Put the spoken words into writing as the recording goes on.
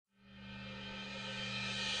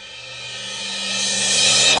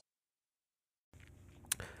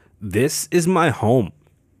this is my home.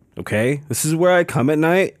 Okay, this is where I come at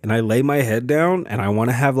night and I lay my head down and I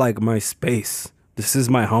want to have like my space. This is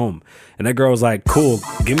my home. And that girl was like, cool,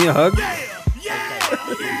 give me a hug.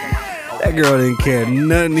 That girl didn't care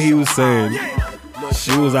nothing he was saying.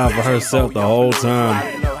 She was out for herself the whole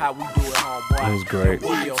time. It was great.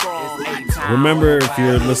 Remember, if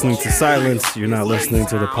you're listening to Silence, you're not listening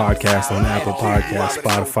to the podcast on Apple Podcasts,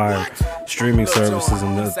 Spotify, streaming services,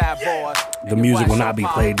 and the music will not be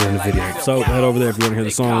played during the video. So head over there if you want to hear the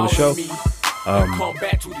song of the show.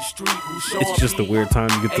 It's just a weird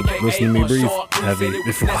time you get to listen to me breathe heavy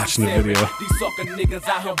if you're watching the video.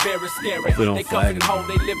 Hopefully don't flag it. How's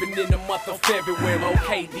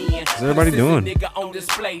everybody doing?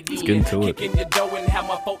 Let's get into it.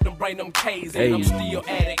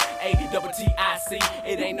 Hey.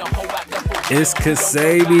 It's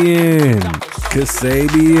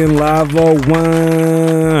Kasabian Lavo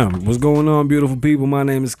One. What's going on, beautiful people? My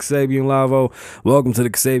name is Kasabian Lavo. Welcome to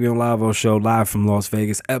the Kasabian Lavo Show, live from Las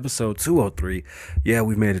Vegas, episode 203. Yeah,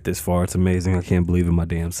 we've made it this far. It's amazing. I can't believe it my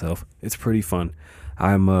damn self. It's pretty fun.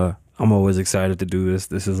 I'm always excited to do this.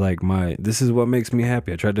 This is what makes me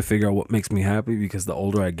happy. I tried to figure out what makes me happy because the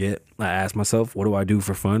older I get, I ask myself, what do I do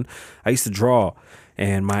for fun? I used to draw,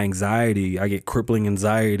 and my anxiety, I get crippling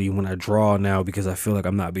anxiety when I draw now because I feel like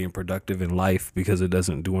I'm not being productive in life because it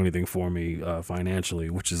doesn't do anything for me financially,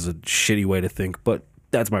 which is a shitty way to think, but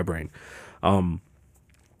that's my brain.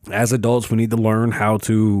 As adults, we need to learn how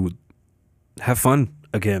to have fun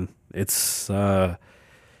again. It's hard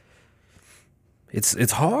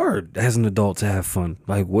as an adult to have fun.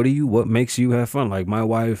 Like, what makes you have fun? Like, my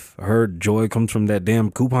wife, her joy comes from that damn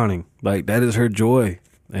couponing. Like, that is her joy.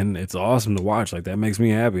 And it's awesome to watch. Like, that makes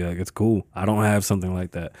me happy. Like, it's cool. I don't have something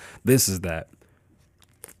like that. This is that.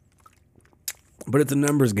 But it's a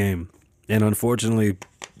numbers game. And unfortunately,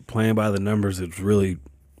 playing by the numbers,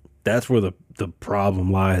 that's where the problem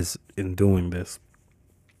lies in doing this.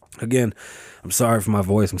 Again, I'm sorry for my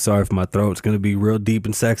voice. I'm sorry for my throat. It's going to be real deep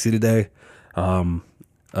and sexy today.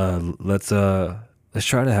 Let's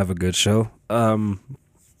try to have a good show.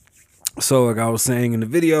 So like I was saying in the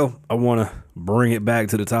video, I want to bring it back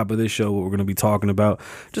to the top of this show, what we're going to be talking about,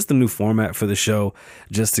 just a new format for the show,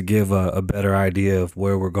 just to give a better idea of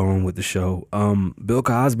where we're going with the show. Bill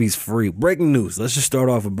Cosby's free. Breaking news. Let's just start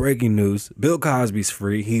off with breaking news. Bill Cosby's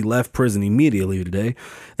free. He left prison immediately today.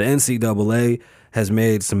 The NCAA has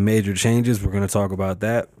made some major changes. We're going to talk about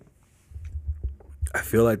that. I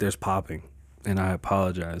feel like there's popping, and I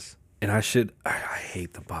apologize. And I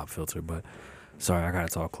hate the pop filter, but sorry, I gotta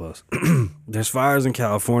talk close. There's fires in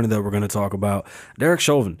California that we're gonna talk about. Derek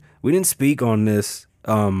Chauvin. We didn't speak on this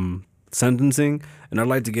sentencing, and I'd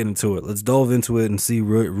like to get into it. Let's delve into it and see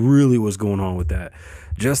really what's going on with that.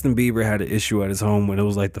 Justin Bieber had an issue at his home when it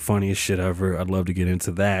was like the funniest shit ever. I'd love to get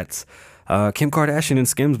into that. Kim Kardashian and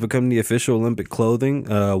Skims become the official Olympic clothing.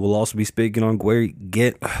 We'll also be speaking on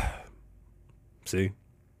See,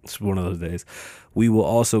 it's one of those days. We will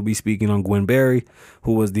also be speaking on Gwen Berry,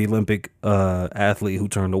 who was the Olympic athlete who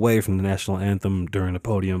turned away from the national anthem during the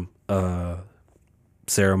podium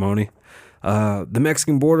ceremony. The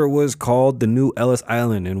Mexican border was called the new Ellis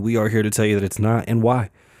Island, and we are here to tell you that it's not and why.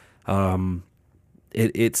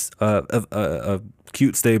 It's a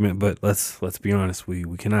cute statement, but let's be honest. We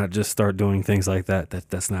cannot just start doing things like that.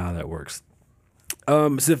 That's not how that works.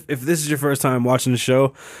 So if this is your first time watching the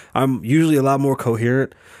show, I'm usually a lot more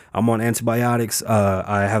coherent. I'm on antibiotics.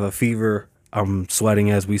 I have a fever. I'm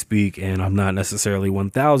sweating as we speak, and I'm not necessarily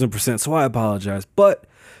 1,000%, so I apologize. But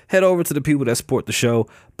head over to the people that support the show,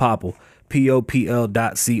 Popl,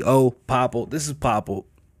 popl.co, Popl. This is Popl.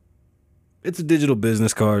 It's a digital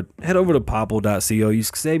business card. Head over to popl.co. Use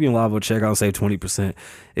Kasabian Lavo checkout and save 20%.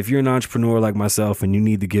 If you're an entrepreneur like myself and you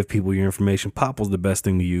need to give people your information, Poppl's the best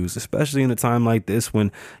thing to use, especially in a time like this when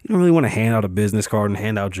you don't really want to hand out a business card and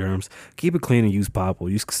hand out germs. Keep it clean and use Popl.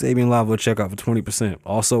 Use Kasabian Lavo checkout for 20%.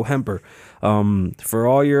 Also, Hemper. For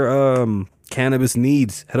all your cannabis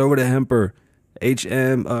needs, head over to Hemper.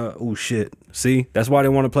 See, that's why I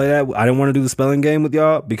didn't want to play that. I didn't want to do the spelling game with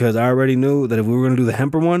y'all because I already knew that if we were going to do the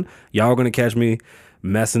Hemper one, y'all were going to catch me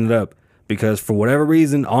messing it up because for whatever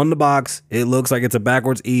reason on the box, it looks like it's a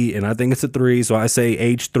backwards E and I think it's a 3. So I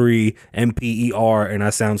say H3 MPER and I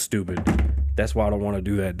sound stupid. That's why I don't want to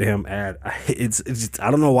do that damn ad. It's just, I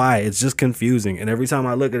don't know why. It's just confusing. And every time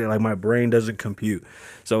I look at it, like my brain doesn't compute.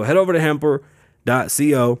 So head over to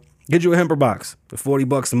Hemper.co. Get you a Hemper box for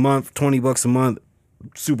 $40 a month, $20 a month.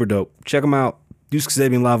 Super dope. Check them out. Use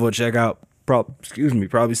Kasabian Lavo at checkout.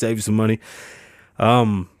 Probably save you some money.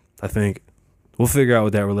 I think we'll figure out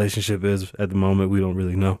what that relationship is at the moment. We don't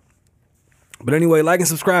really know. But anyway, like and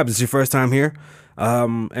subscribe. If it's your first time here.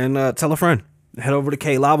 And tell a friend. Head over to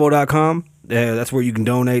klavo.com. That's where you can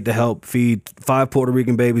donate to help feed 5 Puerto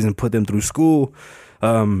Rican babies and put them through school.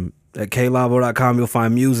 At klavo.com, you'll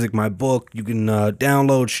find music, my book. You can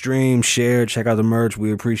download, stream, share, check out the merch.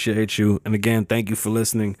 We appreciate you. And again, thank you for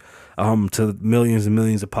listening to millions and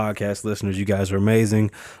millions of podcast listeners. You guys are amazing.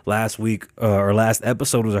 Last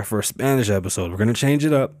episode was our first Spanish episode. We're going to change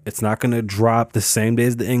it up. It's not going to drop the same day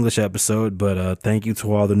as the English episode, but thank you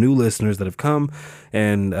to all the new listeners that have come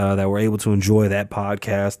and that were able to enjoy that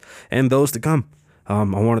podcast and those to come. I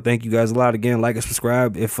want to thank you guys a lot. Again, like and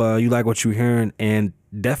subscribe if you like what you're hearing, and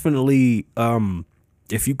definitely,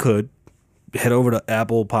 if you could, head over to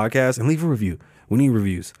Apple Podcasts and leave a review. We need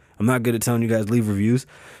reviews. I'm not good at telling you guys to leave reviews,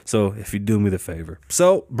 so if you do me the favor.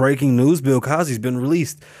 So, breaking news, Bill Cosby's been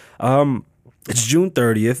released. It's June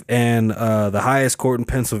 30th, and the highest court in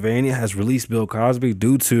Pennsylvania has released Bill Cosby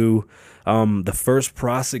due to the first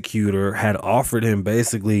prosecutor had offered him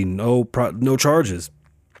basically no charges.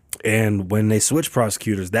 And when they switched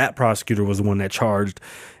prosecutors, that prosecutor was the one that charged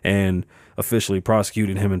and officially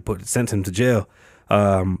prosecuted him and sent him to jail.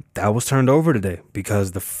 That was turned over today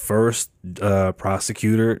because the first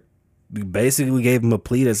prosecutor basically gave him a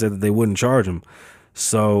plea that said that they wouldn't charge him.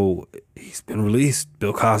 So he's been released.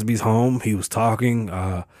 Bill Cosby's home. He was talking.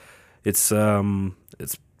 It's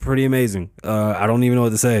pretty amazing. I don't even know what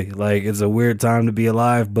to say. Like, it's a weird time to be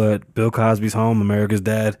alive, but Bill Cosby's home. America's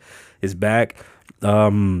dad is back.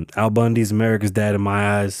 Al Bundy's America's dad in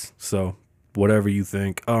my eyes. So whatever you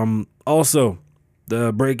think. Also,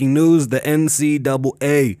 the breaking news, the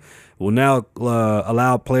NCAA will now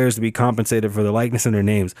allow players to be compensated for their likeness and their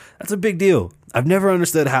names. That's a big deal. I've never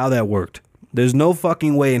understood how that worked. There's no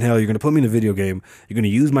fucking way in hell you're going to put me in a video game. You're going to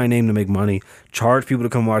use my name to make money, charge people to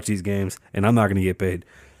come watch these games, and I'm not going to get paid.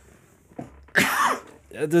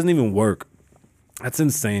 That doesn't even work. That's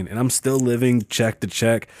insane. And I'm still living check to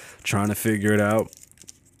check, trying to figure it out.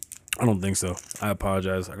 I don't think so. I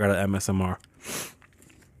apologize. I got an MSMR.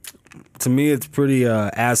 To me, it's pretty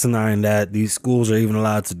asinine that these schools are even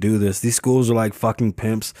allowed to do this. These schools are like fucking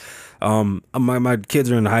pimps. My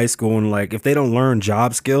kids are in high school, and like, if they don't learn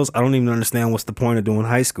job skills, I don't even understand what's the point of doing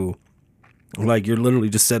high school. Like, you're literally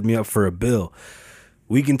just setting me up for a bill.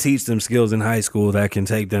 We can teach them skills in high school that can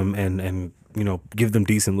take them and you know, give them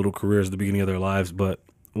decent little careers at the beginning of their lives, but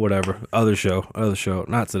whatever. Other show,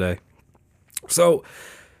 not today. So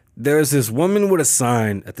there's this woman with a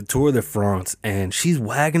sign at the Tour de France, and she's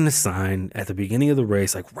wagging the sign at the beginning of the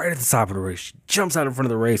race, like right at the top of the race. She jumps out in front of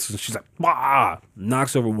the race, and she's like, bah!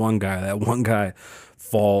 Knocks over one guy. That one guy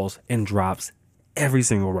falls and drops every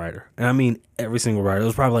single rider. And I mean every single rider. There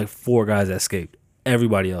was probably like 4 guys that escaped.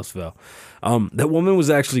 Everybody else fell. That woman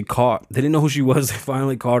was actually caught. They didn't know who she was. They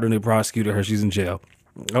finally caught her and they prosecuted her. She's in jail.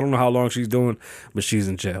 I don't know how long she's doing, but she's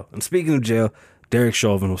in jail. And speaking of jail, Derek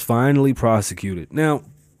Chauvin was finally prosecuted. Now,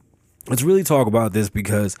 let's really talk about this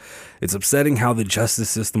because it's upsetting how the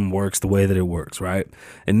justice system works the way that it works, right?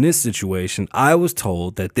 In this situation, I was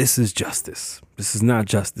told that this is justice. This is not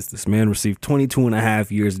justice. This man received 22 and a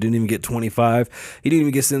half years, didn't even get 25. He didn't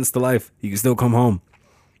even get sentenced to life. He can still come home.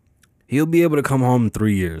 He'll be able to come home in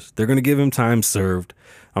 3 years. They're going to give him time served.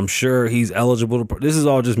 I'm sure he's eligible to, this is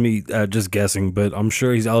all just me just guessing, but I'm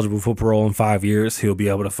sure he's eligible for parole in 5 years. He'll be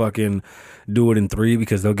able to fucking do it in 3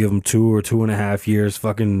 because they'll give him 2 or 2.5 years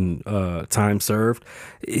fucking time served.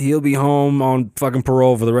 He'll be home on fucking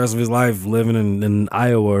parole for the rest of his life, living in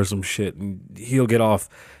Iowa or some shit, and he'll get off.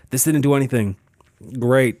 This didn't do anything.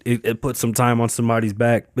 Great. It put some time on somebody's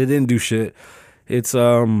back, but it didn't do shit.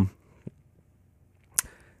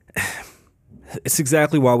 It's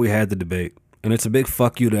exactly why we had the debate, and it's a big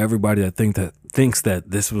fuck you to everybody that thinks that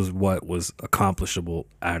this was what was accomplishable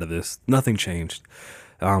out of this. Nothing changed.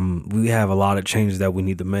 We have a lot of changes that we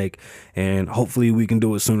need to make, and hopefully we can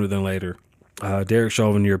do it sooner than later. Derek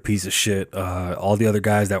Chauvin, you're a piece of shit. All the other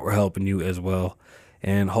guys that were helping you as well,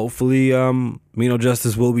 and hopefully,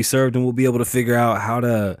 justice will be served, and we'll be able to figure out how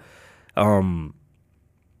to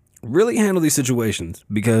really handle these situations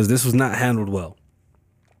because this was not handled well.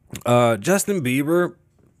 Justin Bieber,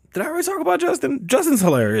 did I already talk about Justin? Justin's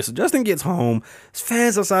hilarious. Justin gets home, his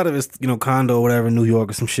fans outside of his, condo or whatever in New York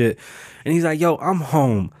or some shit. And he's like, yo, I'm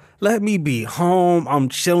home. Let me be home. I'm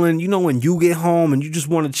chilling. You know, when you get home and you just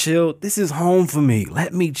want to chill, this is home for me.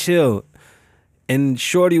 Let me chill. And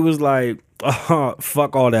Shorty was like,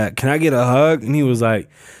 fuck all that. Can I get a hug? And he was like,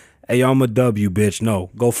 hey, yo, I'm a W, bitch.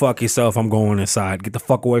 No, go fuck yourself. I'm going inside. Get the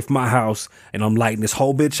fuck away from my house. And I'm lighting this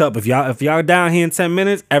whole bitch up. If y'all down here in 10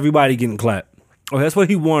 minutes, everybody getting clapped. Oh, that's what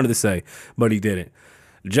he wanted to say, but he didn't.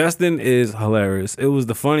 Justin is hilarious. It was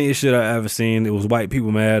the funniest shit I ever seen. It was white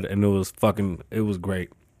people mad, and it was great.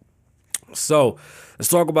 So let's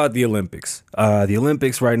talk about the Olympics. The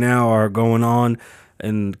Olympics right now are going on,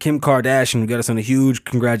 and Kim Kardashian, we got us on a huge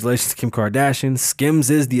congratulations to Kim Kardashian. Skims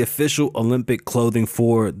is the official Olympic clothing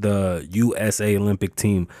for the USA Olympic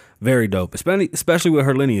team. Very dope, especially with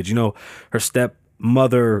her lineage. You know, her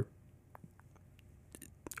stepmother,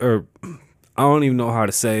 or I don't even know how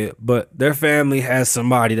to say it, but their family has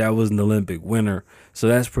somebody that was an Olympic winner. So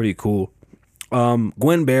that's pretty cool.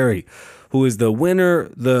 Gwen Berry, who is the winner,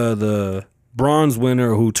 the bronze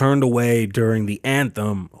winner who turned away during the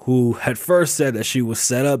anthem, who had first said that she was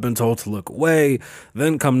set up and told to look away,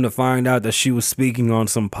 then come to find out that she was speaking on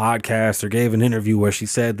some podcast or gave an interview where she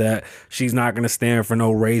said that she's not going to stand for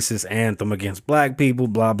no racist anthem against black people,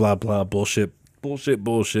 blah, blah, blah, bullshit,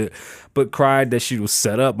 but cried that she was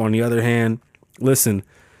set up. On the other hand, listen,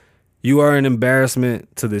 you are an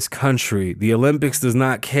embarrassment to this country. The Olympics does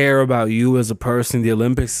not care about you as a person. The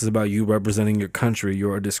Olympics is about you representing your country.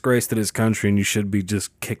 You're a disgrace to this country, and you should be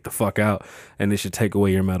just kicked the fuck out, and they should take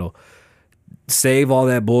away your medal. Save all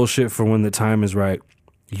that bullshit for when the time is right.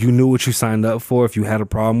 You knew what you signed up for. If you had a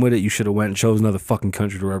problem with it, you should have went and chose another fucking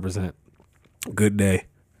country to represent. Good day.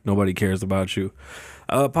 Nobody cares about you.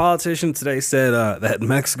 A politician today said that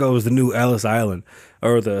Mexico is the new Ellis Island,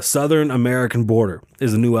 or the Southern American border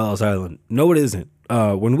is the new Ellis Island. No, it isn't.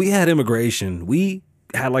 When we had immigration, we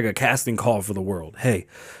had like a casting call for the world. Hey,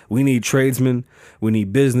 we need tradesmen, we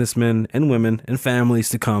need businessmen and women and families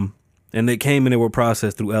to come. And they came and they were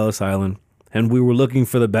processed through Ellis Island. And we were looking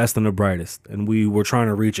for the best and the brightest. And we were trying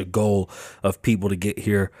to reach a goal of people to get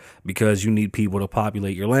here because you need people to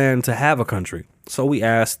populate your land to have a country. So we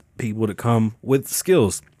asked people to come with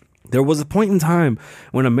skills. There was a point in time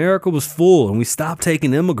when America was full and we stopped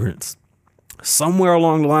taking immigrants. Somewhere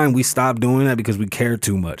along the line, we stopped doing that because we cared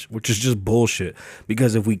too much, which is just bullshit.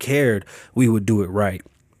 Because if we cared, we would do it right.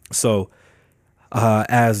 So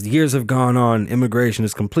as years have gone on, immigration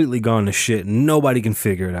has completely gone to shit. Nobody can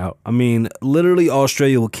figure it out. I mean, literally,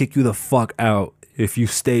 Australia will kick you the fuck out if you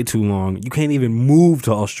stay too long. You can't even move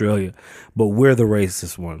to Australia, but we're the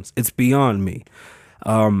racist ones. It's beyond me.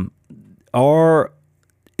 Our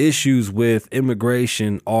issues with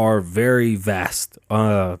immigration are very vast.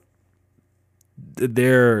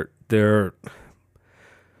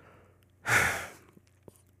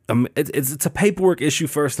 It's a paperwork issue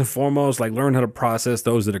first and foremost, like learn how to process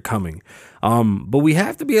those that are coming. But we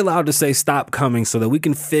have to be allowed to say stop coming so that we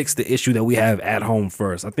can fix the issue that we have at home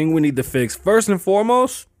first. I think we need to fix first and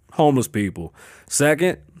foremost homeless people.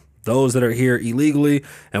 Second, those that are here illegally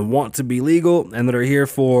and want to be legal and that are here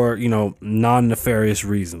for, non-nefarious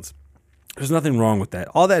reasons. There's nothing wrong with that.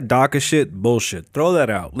 All that DACA shit, bullshit. Throw that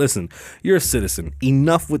out. Listen, you're a citizen.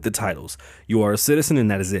 Enough with the titles. You are a citizen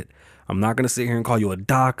and that is it. I'm not going to sit here and call you a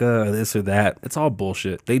DACA or this or that. It's all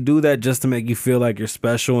bullshit. They do that just to make you feel like you're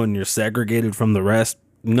special and you're segregated from the rest.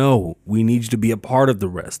 No, we need you to be a part of the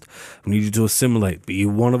rest. We need you to assimilate. Be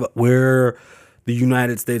one of, we're the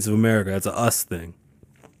United States of America. It's a us thing.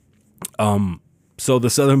 So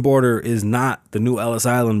the southern border is not the new Ellis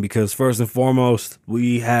Island because first and foremost,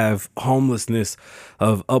 we have homelessness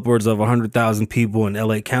of upwards of 100,000 people in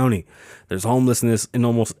LA County. There's homelessness in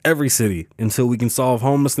almost every city. Until we can solve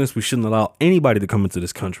homelessness, we shouldn't allow anybody to come into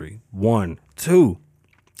this country. 1, 2,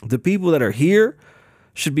 the people that are here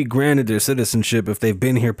should be granted their citizenship if they've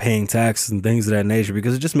been here paying taxes and things of that nature,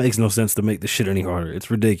 because it just makes no sense to make this shit any harder.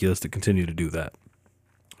 It's ridiculous to continue to do that.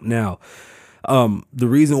 Now, the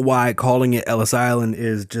reason why calling it Ellis Island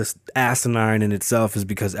is just asinine in itself is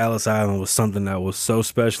because Ellis Island was something that was so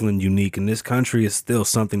special and unique, and this country is still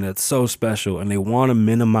something that's so special, and they want to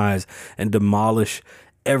minimize and demolish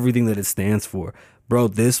everything that it stands for. Bro,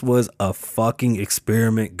 this was a fucking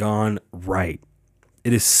experiment gone right.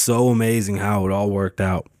 It is so amazing how it all worked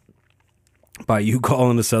out. By you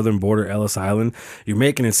calling the southern border Ellis Island, you're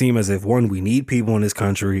making it seem as if, 1, we need people in this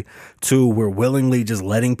country. 2, we're willingly just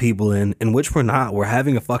letting people in which we're not. We're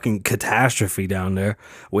having a fucking catastrophe down there.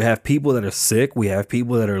 We have people that are sick. We have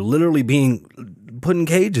people that are literally being put in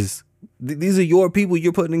cages. These are your people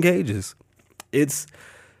you're putting in cages. It's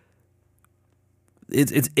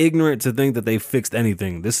ignorant to think that they fixed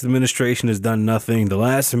anything. This administration has done nothing. The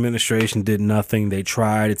last administration did nothing. They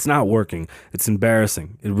tried. It's not working. It's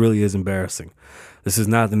embarrassing. It really is embarrassing. This is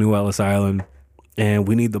not the new Ellis Island, and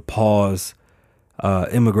we need to pause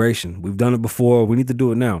immigration. We've done it before. We need to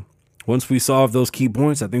do it now. Once we solve those key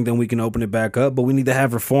points, I think then we can open it back up, but we need to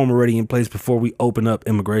have reform already in place before we open up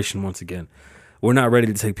immigration once again. We're not ready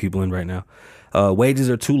to take people in right now. Wages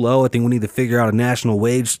are too low. I think we need to figure out a national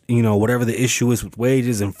wage, whatever the issue is with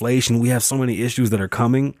wages, inflation. We have so many issues that are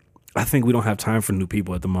coming. I think we don't have time for new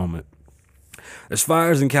people at the moment. There's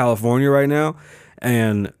fires in California right now,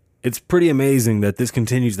 and it's pretty amazing that this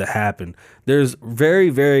continues to happen. There's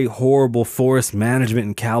very, very horrible forest management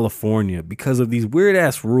in California because of these weird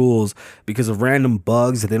ass rules, because of random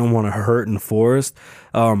bugs that they don't want to hurt in the forest.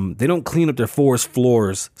 They don't clean up their forest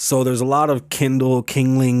floors. So there's a lot of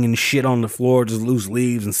kindling and shit on the floor, just loose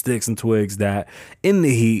leaves and sticks and twigs that in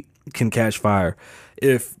the heat can catch fire.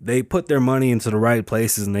 If they put their money into the right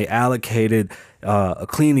places and they allocated a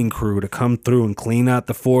cleaning crew to come through and clean out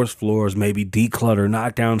the forest floors, maybe declutter,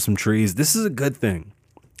 knock down some trees, this is a good thing.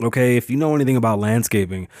 Okay, if you know anything about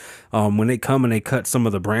landscaping, when they come and they cut some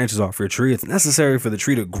of the branches off your tree, it's necessary for the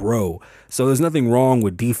tree to grow. So there's nothing wrong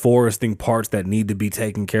with deforesting parts that need to be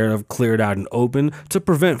taken care of, cleared out and open to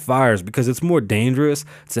prevent fires, because it's more dangerous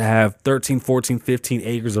to have 13, 14, 15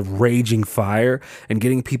 acres of raging fire and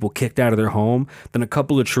getting people kicked out of their home than a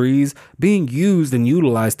couple of trees being used and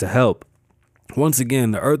utilized to help. Once again,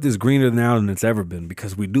 the earth is greener now than it's ever been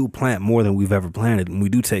because we do plant more than we've ever planted, and we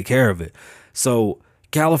do take care of it. So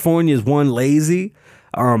California is one, lazy.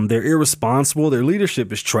 They're irresponsible. Their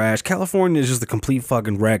leadership is trash. California is just a complete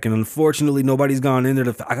fucking wreck. And unfortunately, nobody's gone in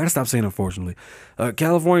there I gotta stop saying unfortunately.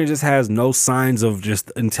 California just has no signs of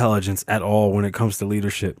just intelligence at all when it comes to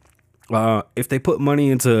leadership. If they put money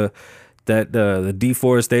into that, the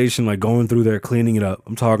deforestation, like going through there, cleaning it up,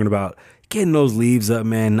 I'm talking about getting those leaves up,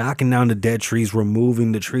 man, knocking down the dead trees,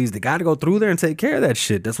 removing the trees. They got to go through there and take care of that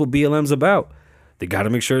shit. That's what BLM's about. They got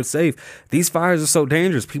to make sure it's safe. These fires are so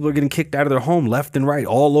dangerous. People are getting kicked out of their home left and right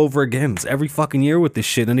all over again. It's every fucking year with this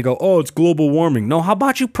shit. And they go, oh, it's global warming. No, how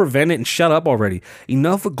about you prevent it and shut up already?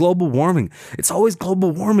 Enough with global warming. It's always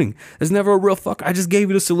global warming. There's never a real fuck. I just gave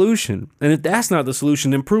you the solution. And if that's not the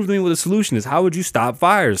solution, then prove to me what the solution is. How would you stop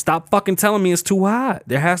fires? Stop fucking telling me it's too hot.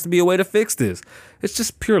 There has to be a way to fix this. It's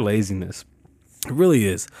just pure laziness. It really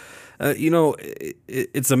is.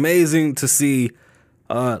 It's amazing to see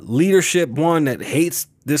leadership, one that hates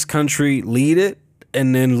this country, lead it,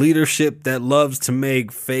 and then leadership that loves to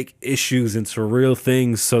make fake issues into real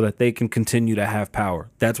things so that they can continue to have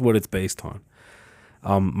power. That's what it's based on.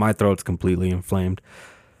 My throat's completely inflamed.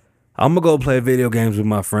 I'm gonna go play video games with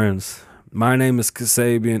my friends. My name is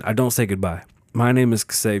Kasabian. I don't say goodbye. My name is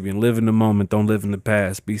Kasabian. Live in the moment. Don't live in the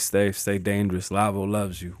past. Be safe. Stay dangerous. Lavo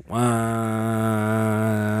loves you. Wah.